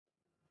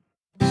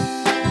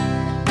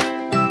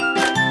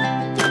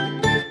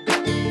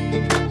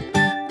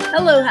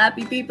Hello,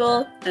 happy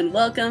people, and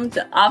welcome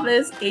to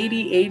Office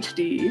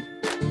ADHD.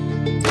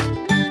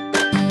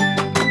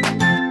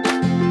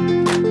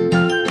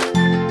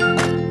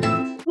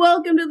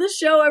 Welcome to the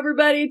show,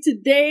 everybody.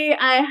 Today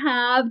I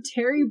have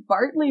Terry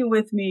Bartley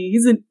with me.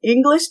 He's an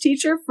English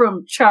teacher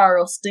from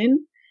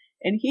Charleston,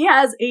 and he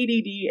has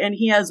ADD, and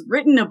he has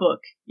written a book.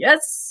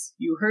 Yes,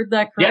 you heard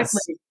that correctly.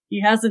 Yes. He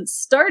hasn't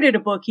started a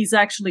book, he's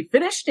actually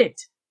finished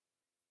it.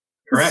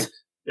 Correct.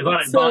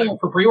 It's on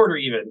for pre-order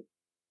even.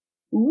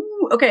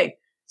 Ooh, okay.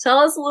 Tell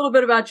us a little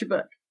bit about your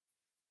book.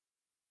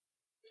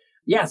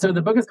 Yeah, so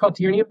the book is called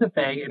Tyranny of the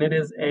Fae, and it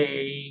is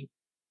a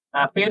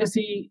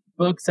fantasy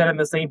book set in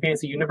the same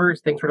fantasy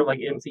universe, think sort of like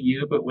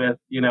MCU, but with,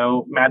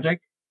 magic.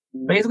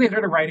 Basically, I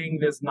started writing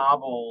this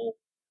novel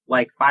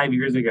like 5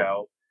 years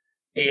ago,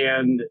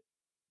 and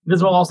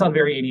this will all sound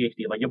very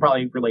ADHD. Like, you'll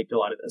probably relate to a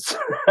lot of this. So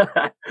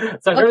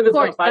I started this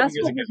about 5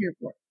 years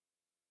ago.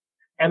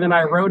 And then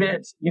I wrote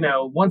it,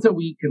 once a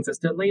week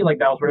consistently. Like,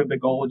 that was sort of the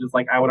goal, just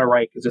like I want to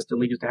write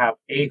consistently just to have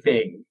a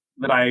thing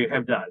that I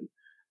have done.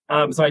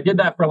 So I did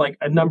that for like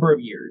a number of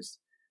years.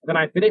 Then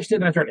I finished it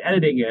and I started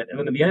editing it. And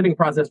then the editing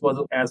process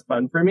wasn't as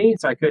fun for me,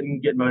 so I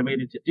couldn't get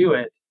motivated to do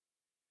it.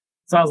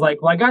 So I was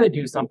like, well, I got to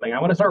do something. I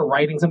want to start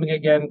writing something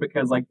again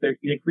because like the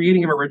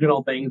creating of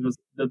original things was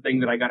the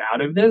thing that I got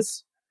out of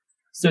this.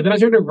 So then I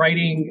started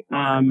writing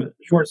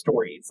short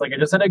stories. Like, I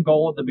just set a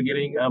goal at the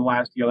beginning of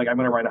last year. Like, I'm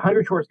going to write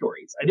 100 short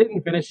stories. I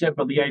didn't finish it,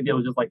 but the idea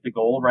was just like the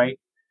goal, right?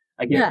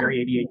 I get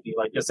very ADHD.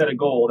 Like, just set a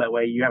goal. That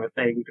way you have a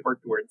thing to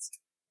work towards.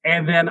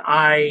 And then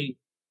I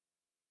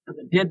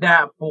did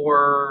that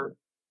for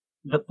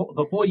the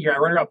full year. I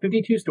wrote about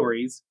 52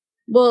 stories.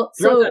 Well,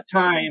 throughout that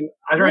time,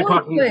 I started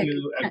talking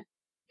to...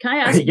 Can I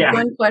ask you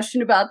one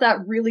question about that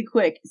really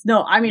quick?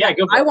 No, I mean,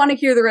 I want to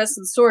hear the rest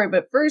of the story,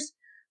 but first,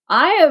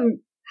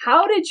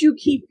 how did you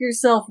keep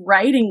yourself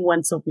writing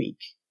once a week?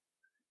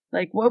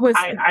 Like, what was...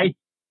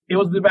 It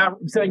was about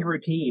setting a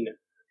routine.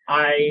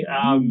 I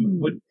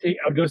would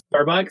go to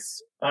Starbucks.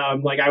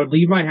 I would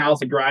leave my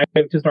house and drive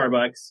to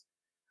Starbucks.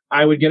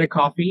 I would get a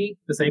coffee,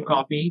 the same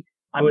coffee.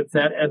 I would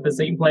sit at the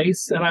same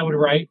place and I would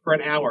write for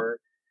an hour.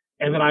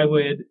 And then I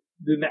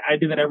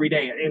did that every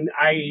day. And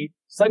I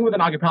sang with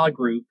an a cappella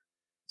group.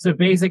 So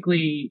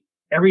basically,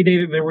 every day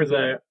that there was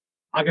a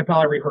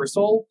cappella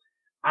rehearsal,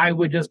 I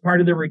would just,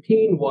 part of the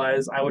routine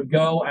was I would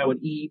go, I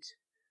would eat,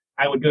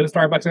 I would go to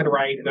Starbucks and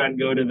write, and then I'd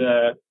go to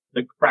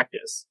the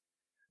practice.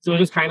 So it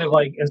was just kind of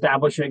like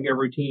establishing a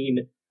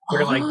routine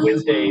where like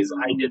Wednesdays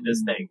I did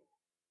this thing.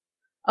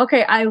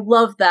 Okay, I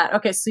love that.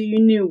 Okay, so you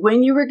knew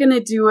when you were going to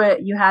do it,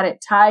 you had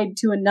it tied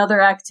to another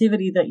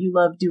activity that you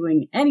love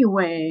doing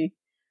anyway.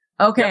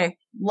 Okay,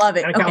 love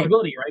it. And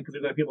accountability, right? Because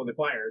there's other people in the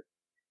choir.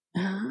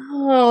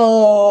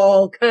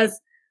 Oh,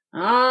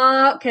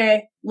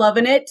 okay,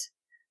 loving it.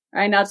 All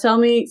right, now tell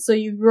me, so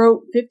you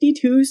wrote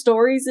 52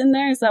 stories in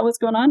there? Is that what's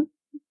going on?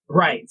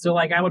 Right. So,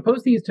 like, I would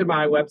post these to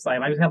my website.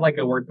 I just had, like,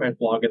 a WordPress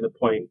blog at this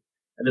point.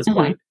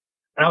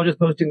 And I was just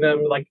posting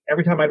them, like,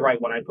 every time I'd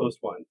write one, I'd post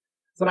one.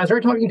 So I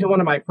started talking to one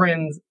of my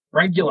friends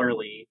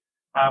regularly,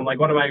 like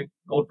one of my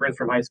old friends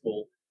from high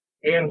school.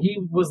 And he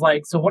was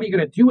like, so what are you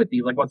going to do with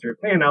these? Like, what's your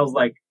plan? And I was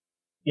like,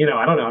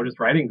 I don't know. I'm just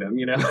writing them,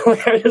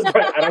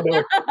 I don't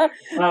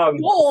know.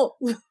 Cool.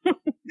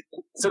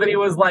 So then he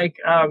was like,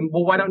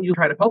 well, why don't you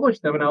try to publish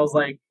them? And I was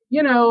like,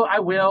 I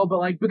will. But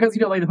like, because,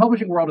 the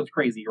publishing world is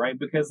crazy, right?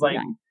 Because like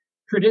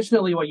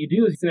traditionally what you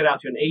do is you send it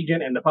out to an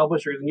agent and the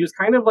publishers, and you just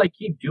kind of like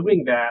keep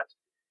doing that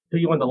till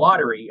you win the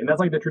lottery. And that's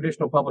like the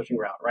traditional publishing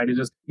route, right? It's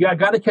just, I've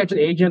got to catch an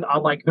agent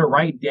on like the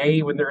right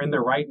day when they're in the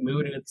right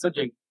mood. And it's such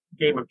a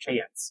game of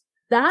chance.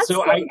 That's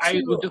so I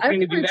was just trying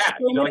to do that.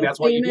 That's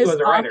what you do as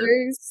a writer.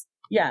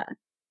 Yeah.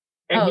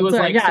 And he was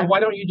like, so why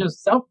don't you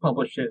just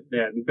self-publish it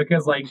then?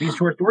 Because like these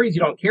short stories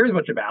you don't care as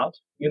much about,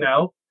 And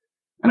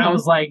I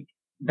was like,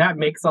 that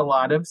makes a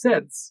lot of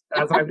sense.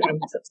 So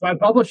I'm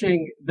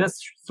publishing this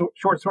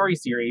short story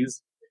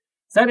series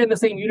set in the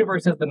same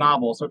universe as the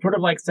novel. So it's sort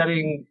of like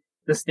setting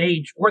the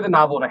stage for the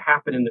novel to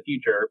happen in the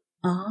future.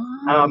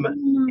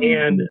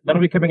 And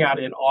that'll be coming out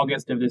in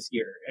August of this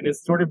year. And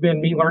it's sort of been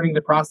me learning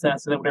the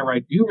process so that whenever I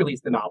do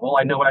release the novel,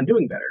 I know what I'm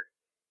doing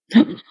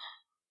better.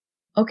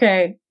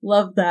 Okay,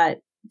 love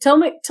that. Tell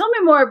me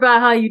more about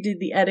how you did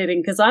the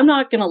editing, because I'm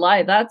not gonna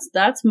lie, that's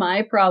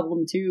my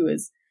problem too.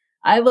 Is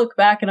I look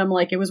back and I'm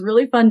like, it was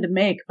really fun to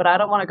make, but I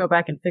don't want to go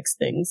back and fix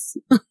things.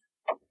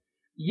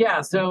 Yeah,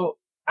 so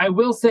I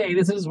will say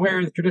this is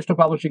where the traditional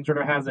publishing sort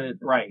of has it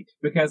right,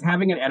 because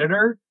having an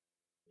editor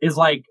is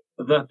like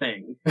the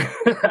thing.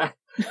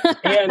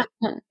 and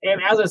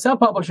as a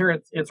self-publisher,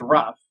 it's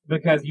rough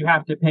because you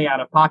have to pay out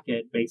of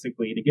pocket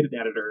basically to get an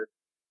editor.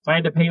 So I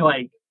had to pay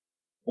like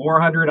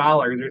 $400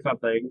 or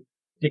something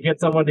to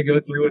get someone to go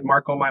through and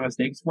mark all my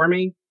mistakes for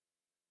me.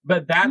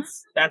 But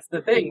that's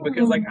the thing,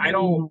 because like I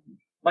know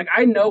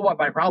what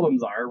my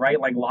problems are, right?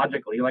 Like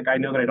logically, like I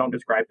know that I don't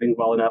describe things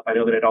well enough. I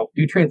know that I don't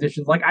do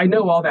transitions. Like I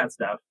know all that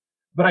stuff,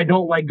 but I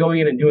don't like going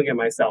in and doing it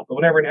myself. But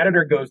whenever an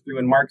editor goes through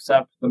and marks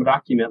up the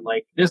document,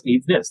 like this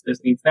needs this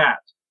needs that,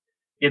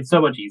 it's so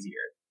much easier.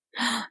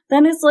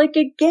 Then it's like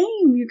a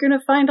game. You're going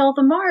to find all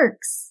the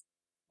marks.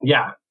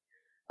 Yeah.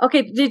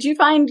 Okay, did you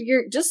find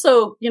just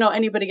so,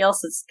 anybody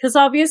else is, because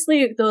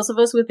obviously those of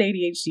us with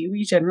ADHD,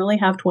 we generally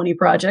have 20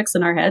 projects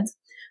in our heads.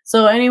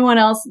 So anyone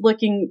else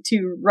looking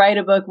to write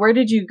a book, where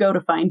did you go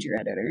to find your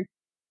editor?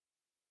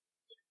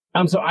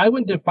 So I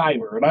went to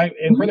Fiverr,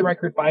 and for the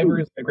record,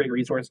 Fiverr is a great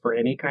resource for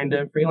any kind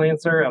of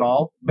freelancer at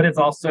all, but it's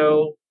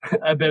also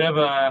a bit of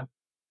a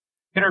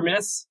hit or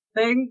miss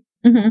thing.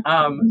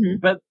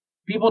 But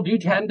people do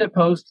tend to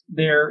post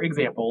their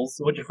examples,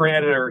 which for an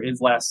editor is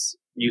less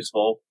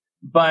useful.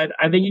 But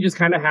I think you just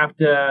kind of have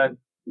to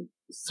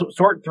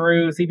sort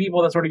through, see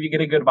people that sort of you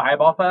get a good vibe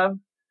off of,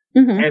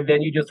 and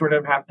then you just sort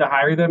of have to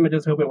hire them and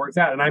just hope it works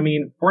out. And I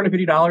mean,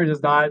 $450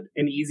 is not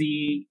an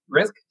easy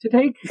risk to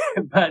take,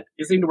 but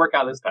it seemed to work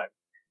out this time.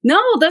 No,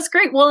 that's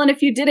great. Well, and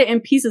if you did it in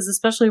pieces,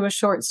 especially with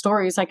short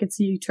stories, I could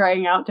see you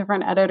trying out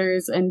different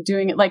editors and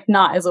doing it like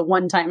not as a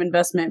one-time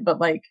investment, but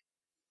like,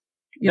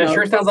 that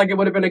sure sounds like it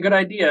would have been a good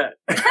idea.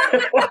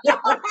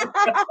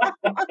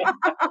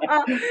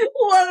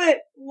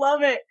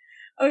 Love it.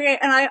 Okay,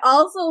 and I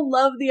also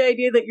love the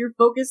idea that you're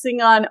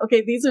focusing on,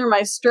 okay, these are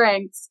my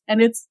strengths,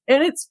 and it's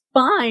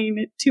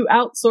fine to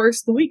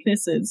outsource the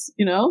weaknesses,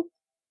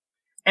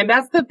 And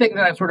that's the thing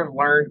that I've sort of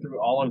learned through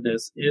all of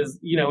this is,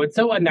 it's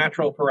so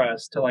unnatural for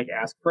us to like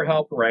ask for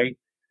help, right?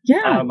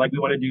 Yeah. Like we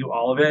want to do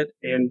all of it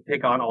and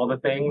take on all the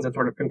things and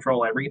sort of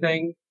control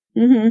everything.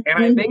 And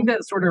I think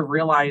that sort of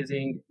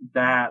realizing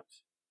that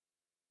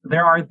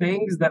there are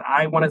things that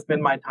I want to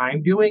spend my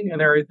time doing and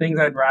there are things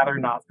I'd rather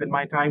not spend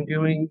my time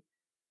doing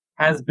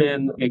has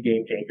been a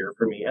game changer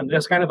for me. And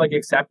just kind of like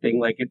accepting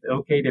like it's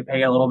okay to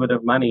pay a little bit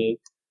of money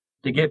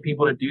to get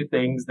people to do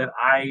things that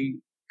I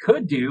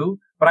could do,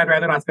 but I'd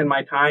rather not spend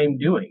my time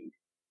doing.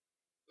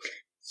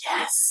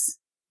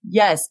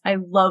 Yes, I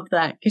love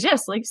that. Because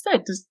yes, like you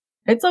said, just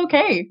it's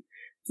okay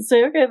to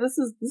say, okay, this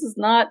is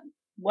not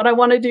what I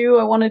want to do.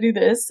 I want to do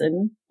this,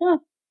 and yeah.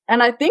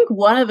 And I think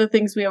one of the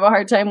things we have a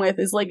hard time with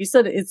is, like you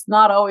said, it's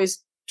not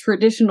always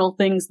traditional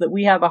things that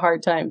we have a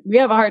hard time. We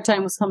have a hard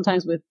time with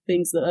sometimes with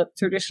things that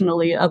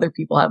traditionally other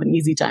people have an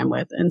easy time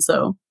with, and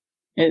so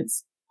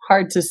it's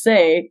hard to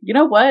say, you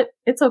know what,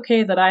 it's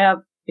okay that I have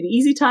an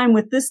easy time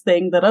with this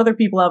thing that other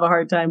people have a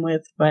hard time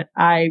with, but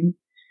I'm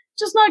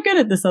just not good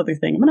at this other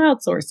thing. I'm going to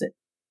outsource it.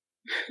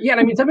 Yeah,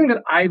 and I mean, something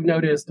that I've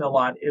noticed a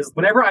lot is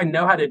whenever I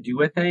know how to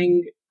do a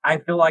thing, I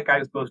feel like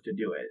I'm supposed to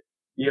do it,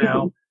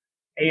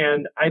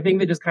 And I think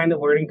that just kind of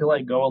learning to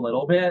like go a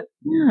little bit,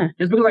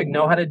 just because I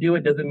know how to do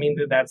it doesn't mean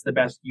that that's the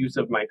best use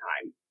of my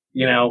time,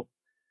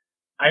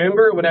 I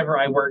remember whenever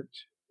I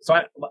worked,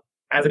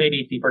 as an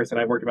ADHD person,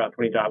 I've worked about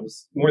 20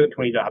 jobs, more than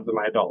 20 jobs in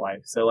my adult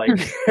life. So like,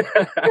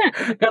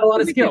 got a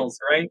lot of skills,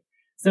 right?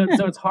 So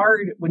it's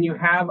hard when you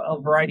have a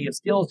variety of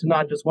skills to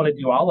not just want to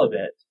do all of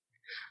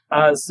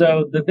it.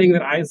 So the thing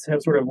that I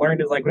have sort of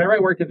learned is like, whenever I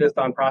worked at this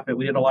nonprofit,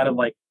 we did a lot of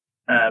like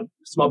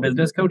small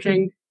business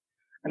coaching.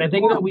 And I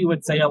think that we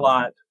would say a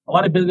lot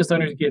of business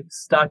owners get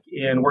stuck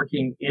in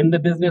working in the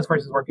business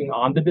versus working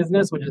on the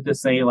business, which is to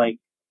say like,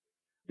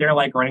 they're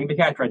like running the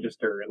cash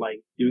register and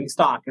like doing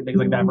stock and things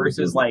like that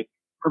versus like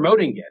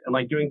promoting it and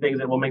like doing things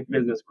that will make the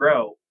business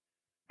grow.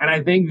 And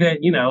I think that,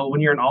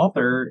 when you're an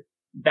author,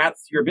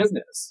 that's your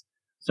business.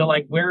 So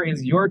like, where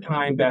is your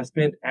time best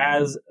spent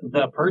as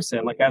the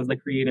person, like as the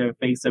creative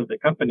face of the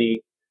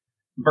company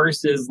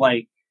versus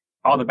like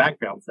all the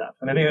background stuff?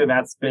 And I think that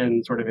that's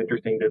been sort of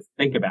interesting to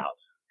think about.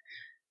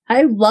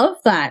 I love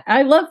that.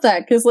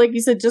 Because like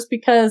you said, just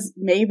because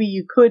maybe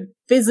you could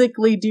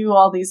physically do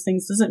all these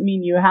things doesn't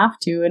mean you have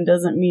to, and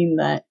doesn't mean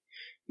that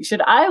you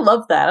should. I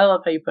love that. I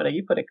love how you put it.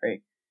 You put it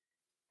great.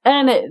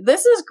 And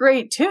this is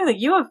great too, that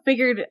you have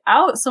figured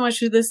out so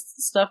much of this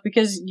stuff,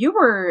 because you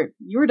were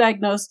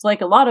diagnosed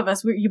like a lot of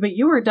us, but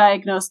you were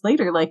diagnosed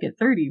later, like at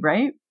 30,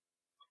 right?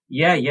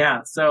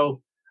 Yeah.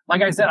 So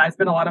like I said, I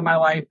spent a lot of my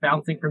life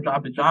bouncing from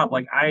job to job.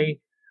 Like I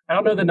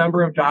don't know the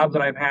number of jobs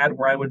that I've had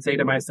where I would say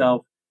to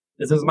myself,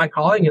 this is my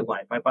calling in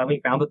life. I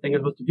finally found the thing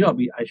I'm supposed to do.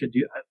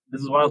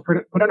 This is what I was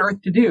put on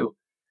earth to do.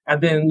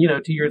 And then,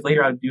 2 years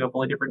later, I'd do a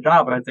fully different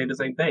job and I'd say the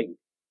same thing.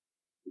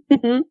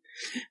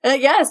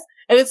 Yes.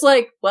 And it's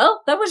like,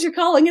 well, that was your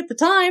calling at the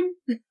time.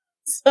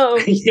 So,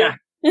 yeah.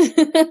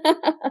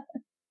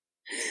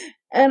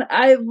 And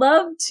I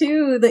love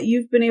too that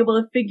you've been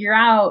able to figure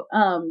out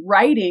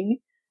writing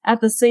at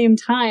the same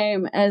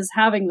time as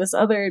having this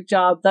other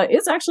job that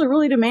is actually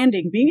really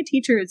demanding. Being a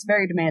teacher is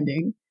very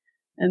demanding.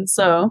 And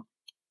so,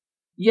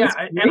 yeah,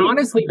 and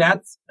honestly,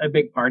 that's a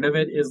big part of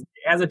it. Is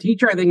as a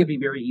teacher, I think it'd be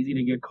very easy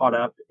to get caught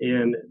up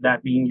in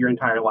that being your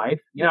entire life.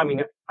 I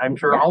mean, I'm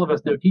sure all of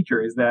us know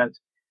teachers that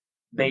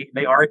they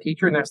are a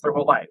teacher and that's their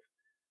whole life.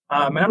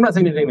 And I'm not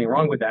saying there's anything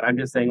wrong with that. I'm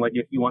just saying, like,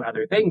 if you want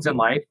other things in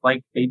life,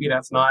 like maybe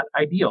that's not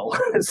ideal.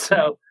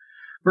 So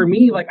for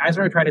me, like, I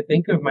sort of try to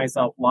think of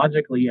myself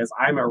logically as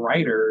I'm a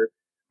writer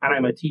and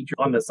I'm a teacher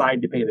on the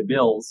side to pay the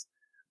bills,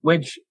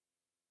 which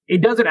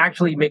it doesn't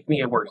actually make me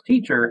a worse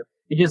teacher.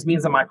 It just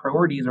means that my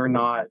priorities are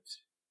not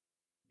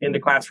in the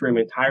classroom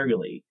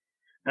entirely.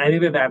 And I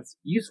think that that's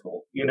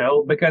useful,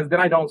 because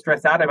then I don't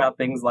stress out about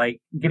things like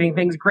getting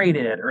things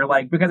graded or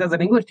like, because as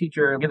an English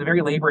teacher, it's a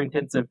very labor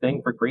intensive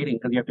thing for grading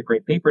because you have to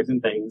grade papers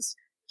and things.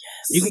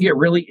 Yes. You can get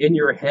really in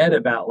your head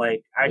about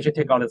like, I should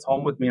take all this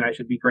home with me and I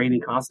should be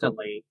grading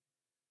constantly.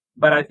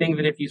 But I think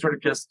that if you sort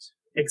of just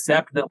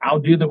accept that I'll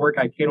do the work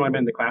I can when I'm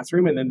in the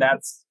classroom, and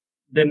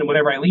then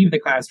whenever I leave the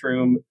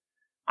classroom,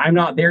 I'm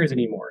not theirs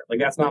anymore. Like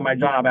that's not my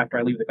job after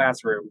I leave the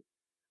classroom.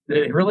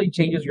 That it really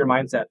changes your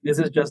mindset. This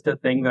is just a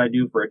thing that I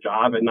do for a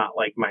job and not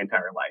like my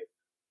entire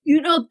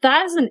life.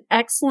 That is an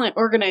excellent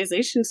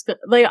organization.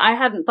 Like I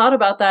hadn't thought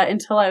about that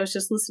until I was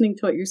just listening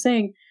to what you're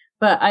saying.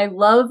 But I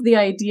love the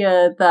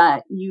idea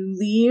that you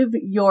leave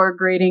your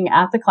grading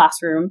at the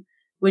classroom.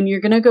 When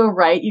you're going to go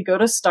write, you go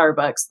to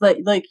Starbucks.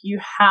 Like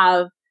you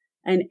have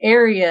an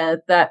area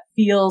that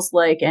feels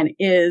like and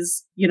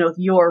is,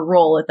 your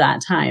role at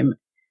that time.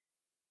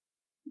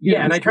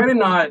 Yeah, and I try to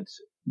not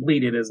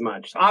bleed it as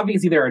much.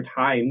 Obviously, there are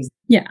times.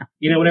 Yeah.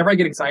 Whenever I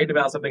get excited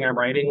about something I'm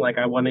writing, like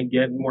I want to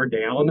get more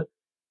down,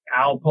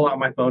 I'll pull out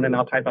my phone and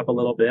I'll type up a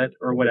little bit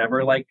or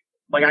whatever. Like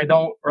I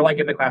don't, or like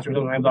in the classroom,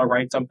 sometimes I'll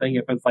write something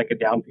if it's like a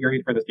down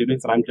period for the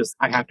students and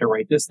I have to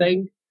write this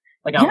thing.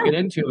 Like I'll get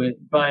into it,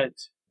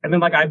 and then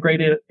like I've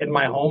graded in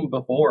my home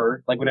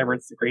before, like whenever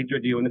the grades are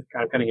due and it's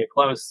kind of cutting it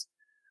close.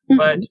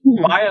 But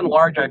by and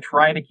large, I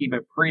try to keep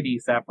it pretty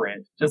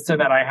separate just so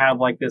that I have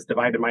like this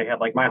divide in my head.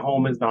 Like my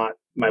home is not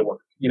my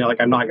work,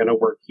 like I'm not going to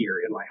work here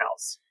in my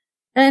house.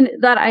 And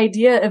that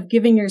idea of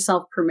giving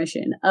yourself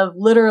permission, of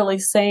literally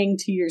saying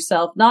to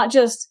yourself, not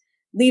just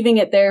leaving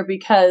it there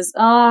because,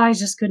 I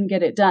just couldn't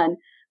get it done,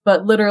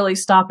 but literally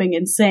stopping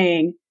and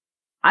saying,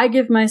 I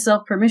give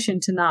myself permission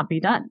to not be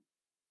done.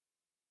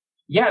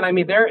 Yeah, and I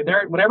mean,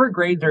 whenever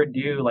grades are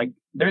due, like,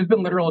 there's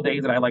been literal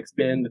days that I, like,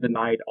 spend the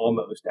night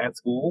almost at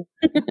school.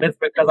 It's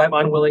because I'm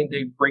unwilling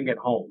to bring it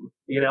home.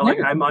 Like,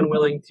 I'm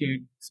unwilling to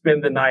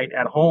spend the night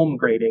at home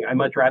grading. I'd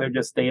much rather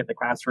just stay at the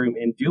classroom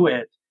and do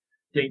it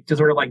to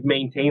sort of, like,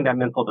 maintain that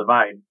mental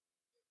divide.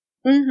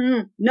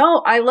 Mm-hmm.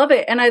 No, I love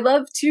it. And I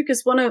love, too,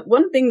 because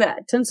one thing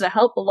that tends to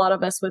help a lot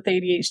of us with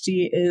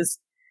ADHD is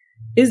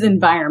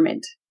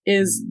environment.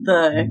 Is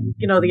the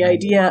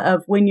idea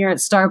of when you're at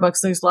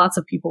Starbucks, there's lots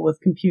of people with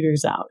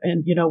computers out.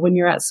 And, when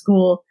you're at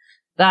school,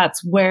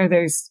 that's where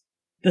there's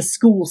the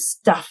school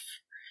stuff.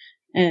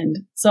 And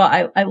so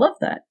I love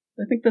that.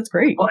 I think that's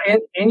great. Well,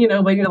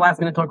 and waiting the last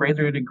minute till grades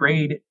are to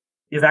grade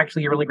is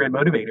actually a really great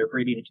motivator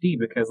for ADHD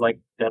because like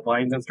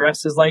deadlines and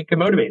stress is like a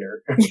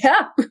motivator.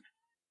 Yeah.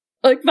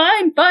 Like,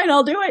 fine,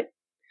 I'll do it.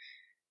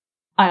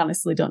 I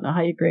honestly don't know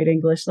how you grade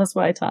English. That's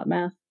why I taught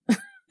math.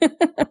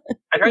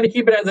 I try to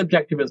keep it as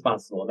objective as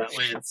possible. That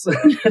way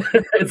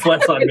it's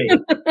less on me.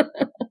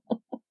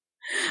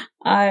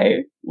 I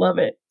love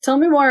it. Tell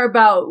me more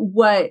about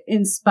what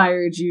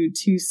inspired you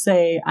to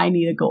say, I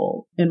need a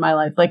goal in my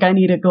life. Like, I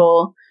need a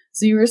goal.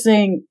 So you were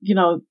saying,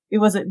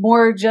 was it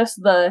more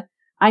just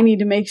I need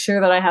to make sure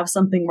that I have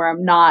something where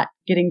I'm not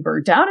getting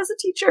burnt out as a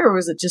teacher? Or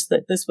was it just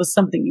that this was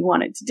something you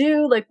wanted to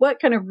do? Like, what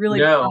kind of really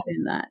got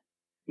in that?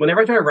 Whenever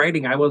I started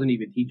writing, I wasn't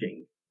even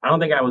teaching. I don't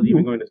think I was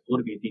even going to school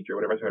to be a teacher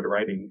whenever I started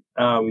writing.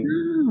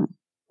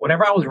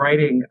 Whenever I was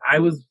writing, I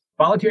was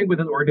volunteering with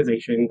this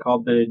organization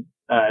called the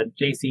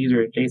JCs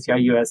or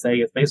JCI USA.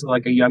 It's basically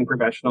like a young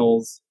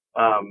professionals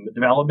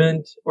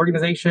development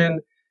organization.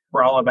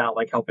 We're all about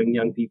like helping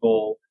young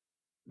people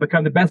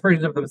become the best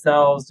versions of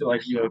themselves to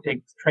like,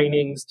 take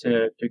trainings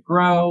to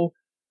grow,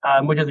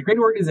 which is a great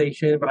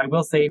organization. But I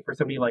will say for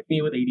somebody like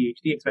me with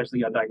ADHD,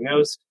 especially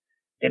undiagnosed,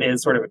 it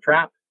is sort of a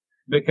trap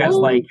because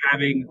like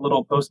having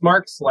little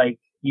postmarks, like,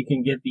 you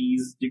can get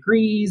these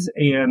degrees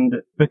and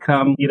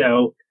become,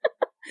 You're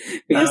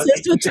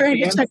just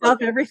trying to check off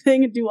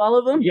everything and do all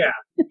of them?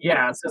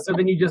 Yeah. So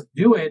then you just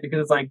do it because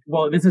it's like,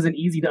 well, this is an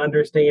easy to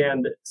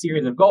understand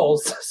series of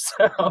goals.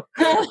 So I'm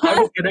just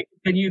going to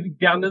continue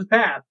down this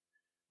path.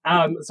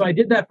 So I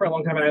did that for a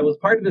long time. And I was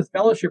part of this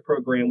fellowship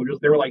program,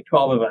 there were like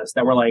 12 of us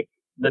that were like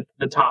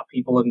the top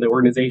people in the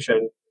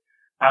organization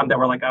that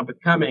were like up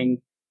and coming.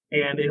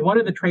 And in one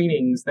of the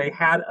trainings, they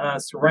had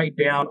us write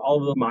down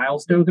all the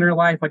milestones in our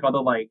life, like all the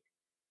like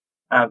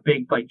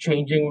big like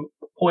changing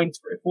points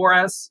for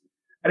us.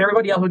 And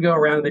everybody else would go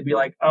around and they'd be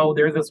like, oh,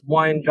 there's this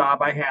one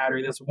job I had,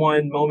 or this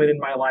one moment in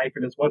my life,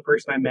 or this one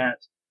person I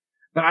met.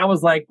 But I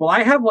was like, well,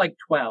 I have like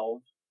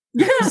 12.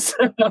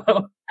 So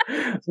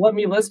let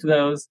me list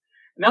those.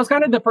 And that was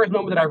kind of the first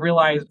moment that I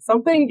realized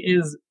something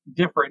is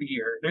different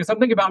here. There's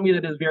something about me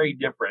that is very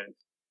different.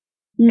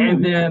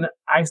 And then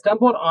I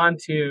stumbled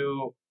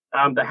onto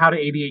the How to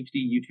ADHD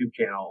YouTube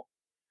channel.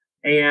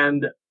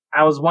 And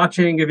I was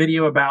watching a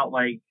video about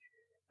like,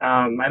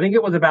 I think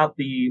it was about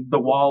the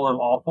wall of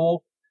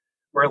awful,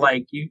 where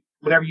like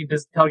whenever you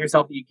just tell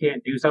yourself that you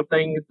can't do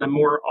something, the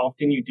more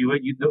often you do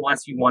it, the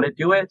less you want to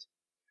do it.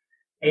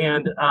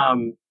 And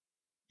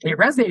it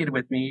resonated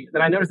with me.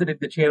 Then I noticed that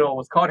the channel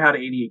was called How to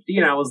ADHD,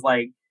 and I was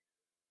like,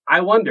 I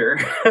wonder.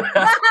 Then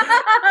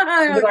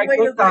I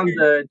clicked on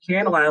the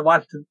channel and I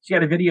watched. She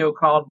had a video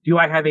called "Do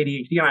I Have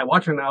ADHD?" and I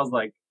watched it and I was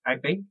like, I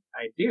think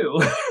I do.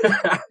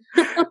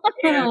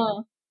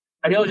 And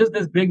I know it was just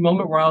this big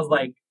moment where I was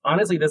like,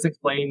 honestly, this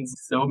explains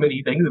so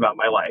many things about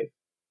my life.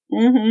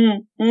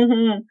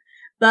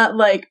 That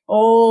like,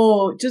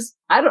 oh, just,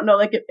 I don't know,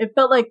 like it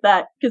felt like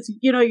that because,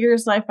 you know, you're a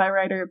sci-fi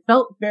writer. It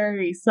felt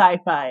very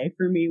sci-fi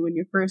for me when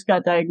you first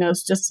got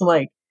diagnosed, just to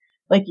like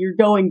you're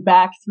going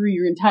back through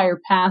your entire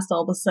past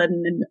all of a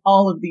sudden and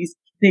all of these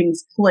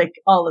things click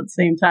all at the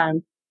same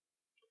time.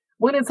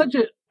 When it's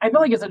I feel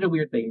like it's such a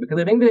weird thing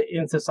because I think that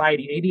in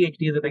society,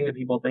 ADHD is the thing that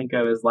people think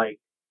of as like,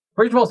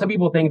 first of all, some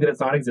people think that it's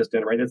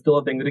non-existent, right? It's still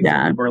a thing that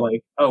exists. People are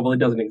like, oh, well, it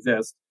doesn't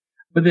exist.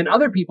 But then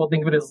other people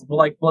think of it as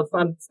like, well,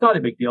 it's not a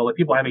big deal. Like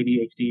people have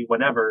ADHD,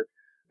 whatever.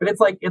 But it's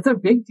like, it's a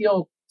big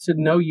deal to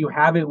know you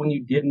have it when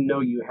you didn't know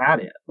you had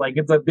it. Like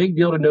it's a big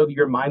deal to know that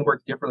your mind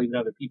works differently than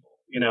other people,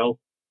 you know?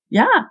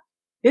 Yeah,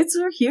 it's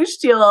a huge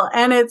deal.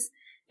 And it's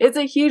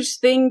a huge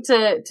thing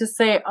to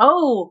say,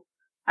 oh,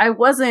 I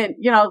wasn't,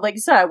 you know, like you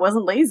said, I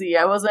wasn't lazy.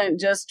 I wasn't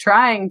just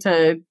trying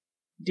to,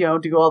 you know,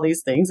 do all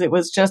these things. It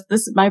was just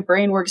my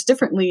brain works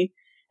differently.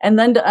 And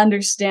then to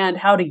understand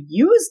how to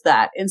use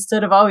that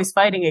instead of always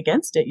fighting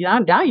against it. You know,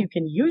 now you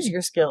can use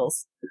your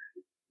skills.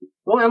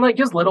 Well, and like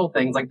just little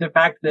things, like the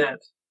fact that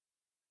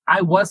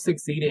I was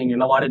succeeding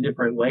in a lot of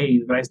different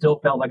ways, but I still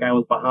felt like I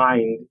was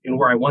behind in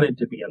where I wanted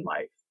to be in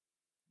life.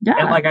 Yeah.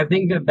 And like, I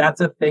think that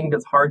that's a thing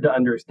that's hard to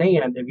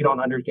understand if you don't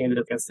understand it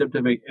as a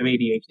symptom of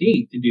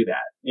ADHD to do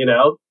that, you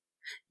know?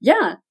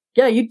 Yeah.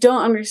 Yeah. You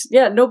don't understand.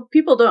 Yeah. No,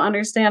 people don't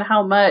understand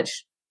how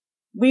much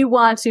we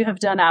want to have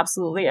done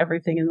absolutely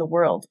everything in the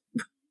world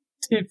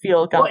to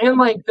feel confident. Well, and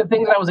like the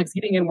things I was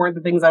succeeding in weren't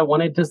the things I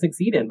wanted to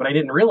succeed in, but I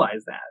didn't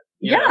realize that.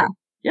 You know?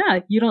 Yeah.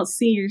 You don't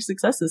see your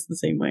successes the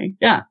same way.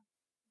 Yeah.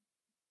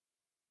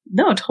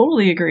 No,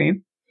 totally agree.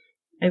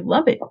 I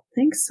love it.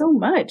 Thanks so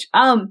much.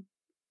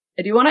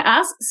 I do want to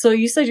ask, so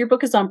you said your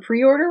book is on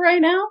pre-order right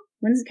now?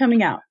 When is it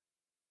coming out?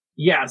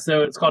 Yeah,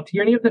 so it's called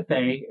Tyranny of the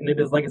Fae, and it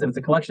is, like I said, it's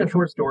a collection of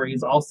short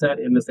stories all set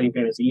in the same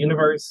fantasy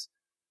universe.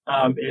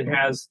 It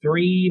has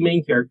 3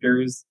 main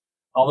characters,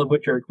 all of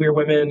which are queer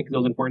women, because it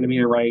was important to me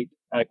to write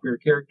queer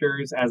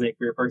characters as a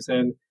queer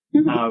person.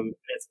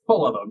 It's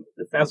full of them.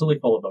 It's absolutely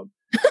full of them.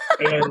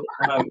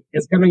 And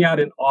it's coming out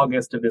in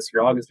August of this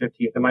year, August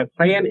 15th. And my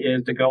plan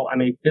is to go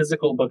on a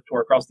physical book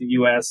tour across the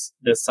U.S.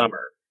 this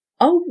summer.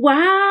 Oh,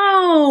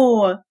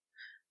 wow.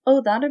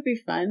 Oh, that'd be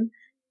fun.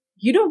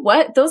 You know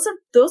what? Those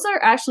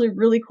are actually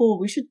really cool.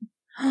 We should,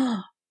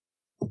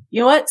 you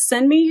know what?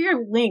 Send me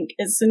your link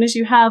as soon as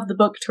you have the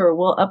book tour.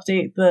 We'll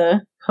update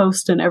the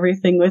post and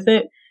everything with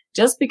it.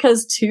 Just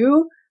because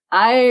too,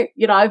 I've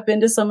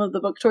been to some of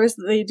the book tours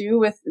that they do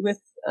with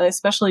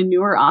especially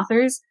newer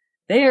authors.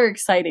 They are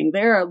exciting.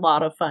 They're a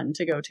lot of fun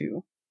to go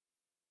to.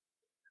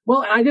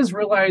 Well, I just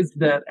realized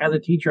that as a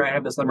teacher, I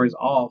have the summers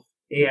off.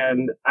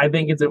 And I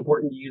think it's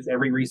important to use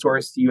every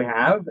resource you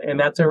have, and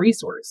that's a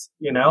resource,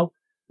 you know?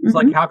 It's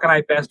like, how can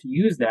I best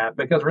use that?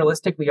 Because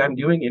realistically, I'm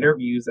doing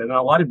interviews and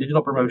a lot of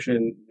digital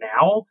promotion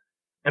now,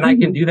 and I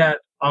can do that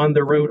on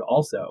the road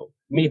also.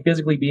 Me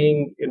physically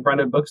being in front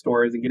of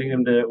bookstores and getting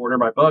them to order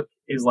my book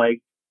is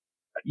like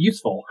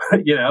useful,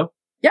 you know?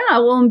 Yeah,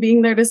 well, and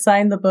being there to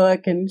sign the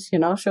book and, you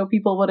know, show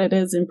people what it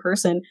is in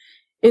person,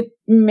 it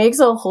makes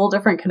a whole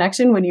different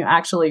connection when you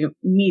actually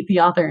meet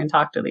the author and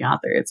talk to the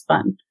author. It's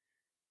fun.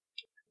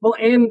 Well,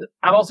 and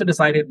I've also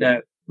decided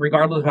that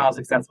regardless of how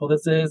successful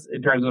this is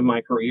in terms of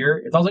my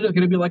career, it's also just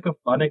going to be like a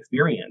fun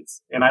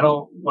experience. And I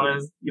don't want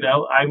to, you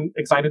know, I'm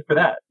excited for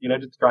that, you know,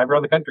 just to drive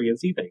around the country and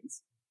see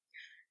things.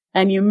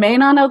 And you may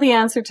not know the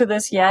answer to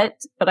this yet,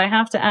 but I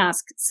have to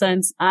ask,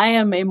 since I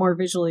am a more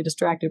visually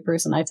distracted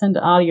person, I tend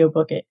to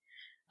audiobook it.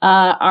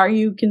 Are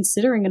you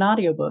considering an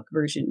audiobook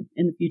version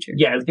in the future?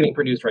 Yeah, it's getting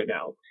produced right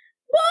now.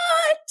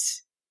 What?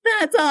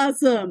 That's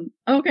awesome.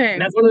 Okay.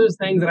 And that's one of those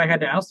things that I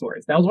had to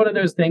outsource. That was one of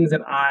those things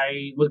that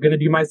I was going to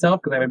do myself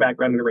because I have a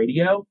background in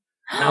radio.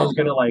 And I was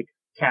going to like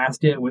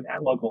cast it with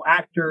local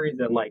actors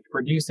and like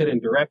produce it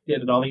and direct it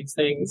and all these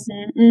things.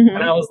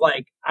 And I was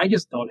like, I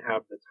just don't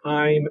have the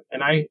time.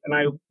 And I,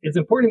 it's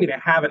important to me to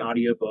have an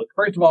audiobook.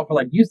 First of all, for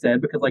like you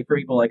said, because like for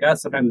people like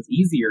us, sometimes it's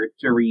easier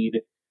to read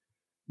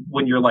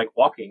when you're like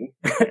walking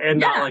and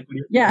not like when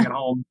you're sitting at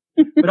home.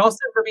 But also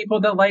for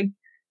people that like,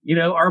 you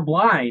know, are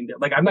blind.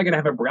 Like, I'm not going to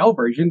have a Braille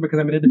version because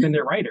I'm an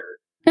independent writer.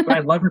 But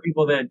I'd love for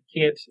people that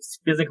can't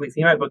physically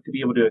see my book to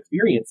be able to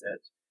experience it.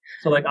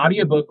 So, like,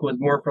 audiobook was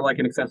more for, like,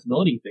 an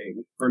accessibility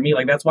thing for me.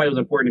 Like, that's why it was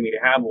important to me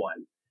to have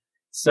one.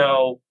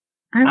 So,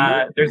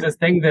 there's this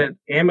thing that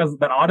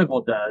that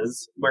Audible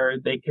does where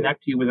they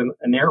connect you with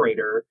a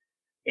narrator.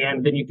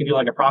 And then you can do,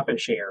 like, a profit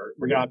share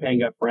where you're not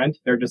paying up front.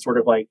 They're just sort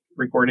of, like,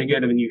 recording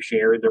it, and then you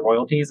share the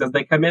royalties as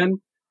they come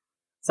in.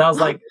 So I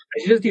was like, I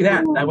should just do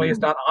that. That way it's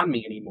not on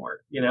me anymore.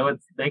 You know,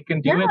 they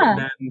can do it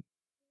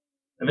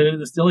and then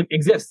it still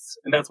exists.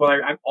 And that's what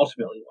I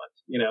ultimately want,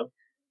 you know?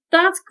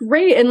 That's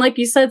great. And like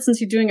you said,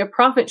 since you're doing a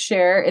profit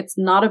share, it's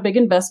not a big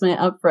investment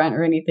up front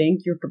or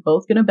anything. You're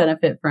both going to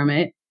benefit from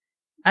it.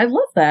 I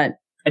love that.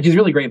 And she's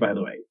really great, by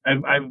the way.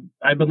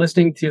 I've been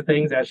listening to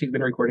things as she's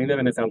been recording them,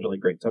 and it sounds really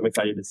great. So I'm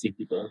excited to see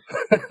people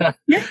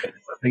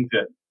listening to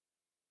it.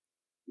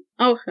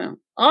 Okay.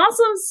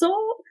 Awesome. So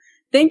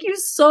Thank you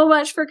so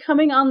much for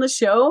coming on the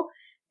show.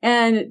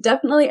 And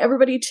definitely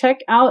everybody check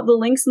out the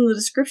links in the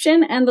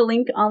description and the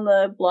link on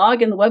the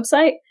blog and the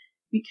website,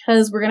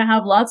 because we're going to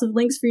have lots of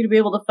links for you to be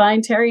able to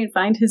find Terry and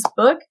find his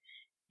book.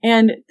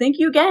 And thank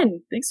you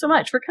again. Thanks so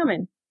much for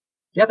coming.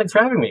 Yeah, thanks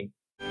for having me.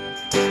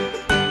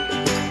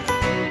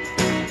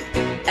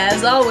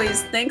 As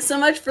always, thanks so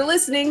much for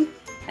listening.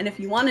 And if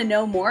you want to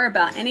know more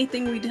about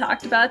anything we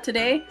talked about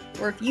today,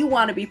 or if you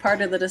want to be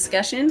part of the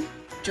discussion,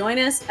 join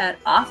us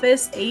at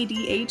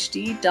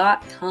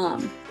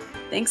officeadhd.com.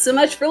 Thanks so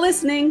much for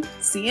listening.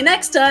 See you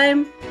next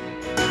time.